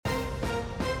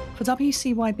For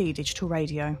WCYB Digital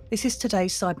Radio, this is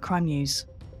today's Cybercrime News.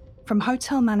 From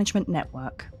Hotel Management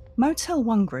Network, Motel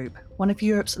One Group, one of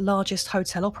Europe's largest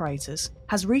hotel operators,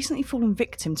 has recently fallen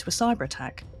victim to a cyber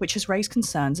attack, which has raised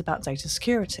concerns about data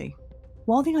security.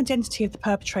 While the identity of the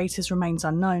perpetrators remains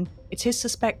unknown, it is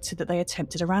suspected that they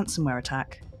attempted a ransomware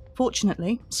attack.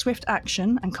 Fortunately, swift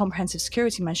action and comprehensive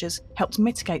security measures helped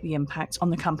mitigate the impact on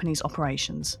the company's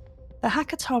operations. The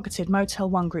hacker targeted Motel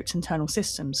One Group's internal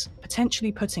systems,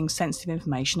 potentially putting sensitive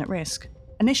information at risk.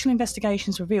 Initial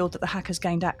investigations revealed that the hackers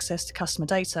gained access to customer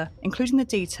data, including the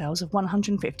details of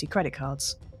 150 credit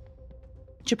cards.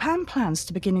 Japan plans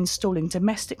to begin installing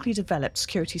domestically developed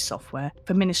security software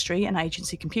for ministry and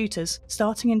agency computers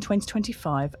starting in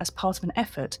 2025 as part of an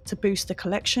effort to boost the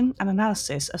collection and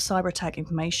analysis of cyber-attack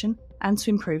information and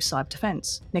to improve cyber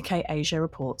defense, Nikkei Asia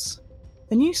reports.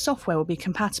 The new software will be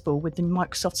compatible with the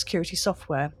Microsoft security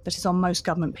software that is on most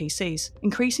government PCs,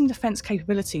 increasing defense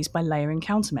capabilities by layering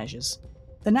countermeasures.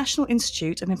 The National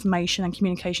Institute of Information and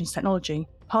Communications Technology,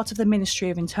 part of the Ministry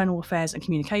of Internal Affairs and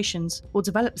Communications, will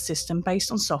develop the system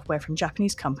based on software from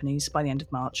Japanese companies by the end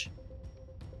of March.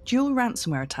 Dual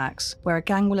ransomware attacks, where a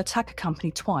gang will attack a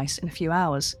company twice in a few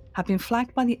hours, have been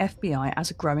flagged by the FBI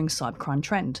as a growing cybercrime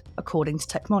trend, according to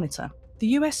TechMonitor.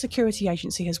 The US security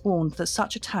agency has warned that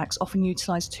such attacks often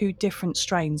utilise two different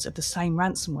strains of the same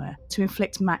ransomware to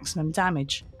inflict maximum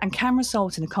damage, and can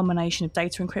result in a combination of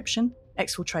data encryption,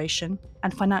 exfiltration,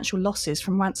 and financial losses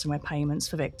from ransomware payments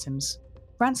for victims.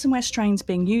 Ransomware strains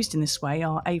being used in this way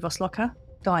are Avos Locker,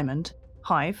 Diamond,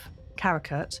 Hive,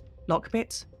 Karakurt,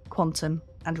 Lockbit, Quantum,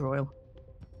 and Royal.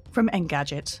 From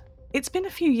Engadget. It's been a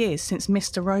few years since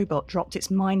Mr. Robot dropped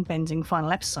its mind-bending final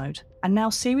episode, and now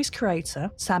series creator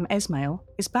Sam Esmail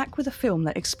is back with a film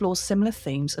that explores similar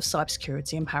themes of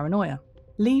cybersecurity and paranoia.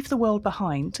 Leave the World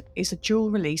Behind is a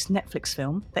dual-release Netflix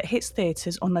film that hits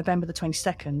theatres on November the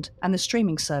 22nd and the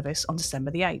streaming service on December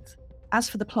the 8th. As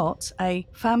for the plot, a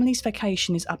family's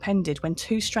vacation is upended when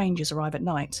two strangers arrive at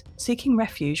night, seeking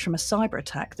refuge from a cyber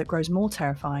attack that grows more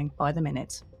terrifying by the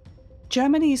minute.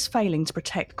 Germany is failing to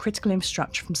protect critical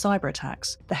infrastructure from cyber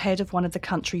attacks, the head of one of the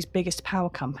country's biggest power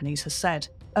companies has said,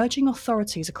 urging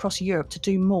authorities across Europe to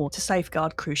do more to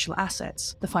safeguard crucial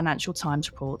assets, the Financial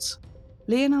Times reports.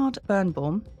 Leonhard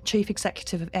Birnbaum, chief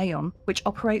executive of E.ON, which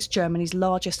operates Germany's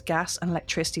largest gas and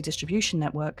electricity distribution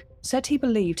network, said he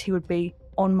believed he would be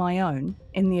on my own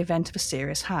in the event of a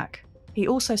serious hack. He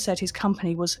also said his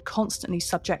company was constantly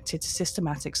subjected to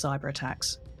systematic cyber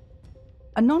attacks.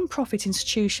 A non-profit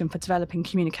institution for developing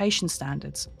communication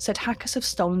standards said hackers have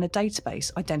stolen a database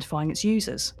identifying its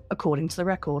users, according to the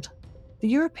record. The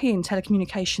European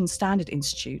Telecommunications Standard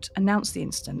Institute announced the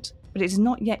incident, but it is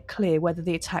not yet clear whether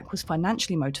the attack was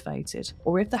financially motivated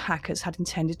or if the hackers had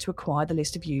intended to acquire the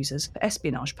list of users for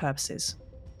espionage purposes.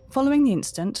 Following the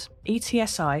incident,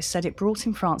 ETSI said it brought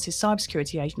in France's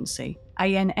cybersecurity agency,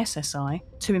 ANSSI,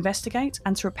 to investigate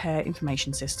and to repair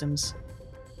information systems.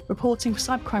 Reporting for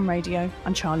Cybercrime Radio,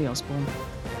 I'm Charlie Osborne.